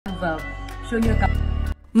showing your.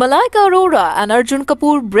 Malaika Arora and Arjun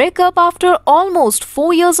Kapoor break up after almost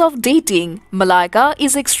 4 years of dating. Malaika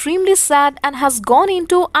is extremely sad and has gone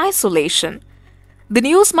into isolation. The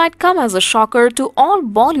news might come as a shocker to all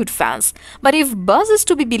Bollywood fans, but if buzz is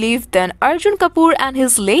to be believed, then Arjun Kapoor and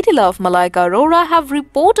his lady love Malaika Arora have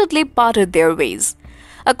reportedly parted their ways.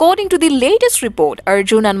 According to the latest report,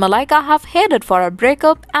 Arjun and Malaika have headed for a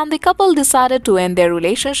breakup, and the couple decided to end their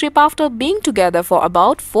relationship after being together for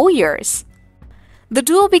about 4 years. The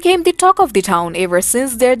duo became the talk of the town ever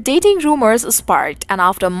since their dating rumors sparked, and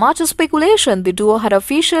after much speculation, the duo had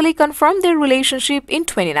officially confirmed their relationship in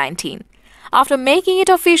 2019. After making it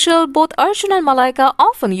official, both Arjun and Malaika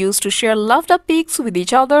often used to share loved-up pics with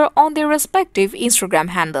each other on their respective Instagram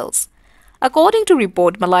handles. According to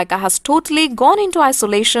report, Malaika has totally gone into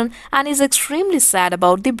isolation and is extremely sad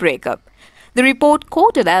about the breakup. The report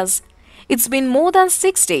quoted as, "It's been more than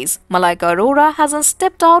 6 days. Malaika Arora hasn't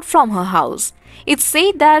stepped out from her house. It's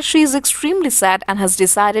said that she is extremely sad and has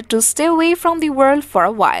decided to stay away from the world for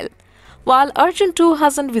a while." While Arjun too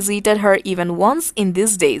hasn't visited her even once in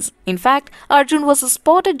these days. In fact, Arjun was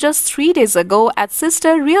spotted just 3 days ago at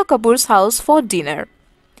sister Rhea Kapoor's house for dinner.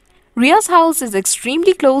 Rhea's house is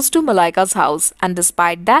extremely close to Malaika's house, and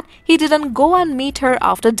despite that, he didn't go and meet her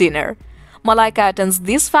after dinner. Malaika attends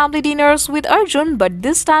these family dinners with Arjun, but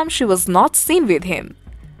this time she was not seen with him.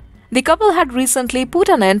 The couple had recently put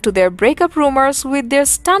an end to their breakup rumors with their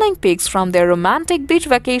stunning pics from their romantic beach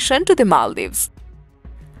vacation to the Maldives.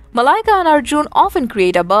 Malaika and Arjun often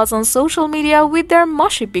create a buzz on social media with their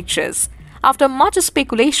mushy pictures. After much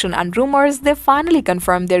speculation and rumors, they finally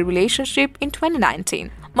confirmed their relationship in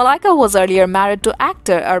 2019. Malaika was earlier married to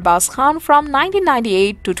actor Arbaz Khan from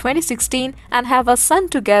 1998 to 2016 and have a son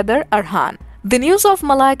together, Arhan. The news of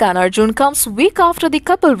Malaika and Arjun comes week after the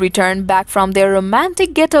couple returned back from their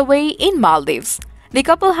romantic getaway in Maldives. The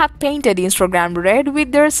couple had painted Instagram red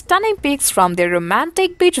with their stunning pics from their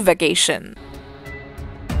romantic beach vacation.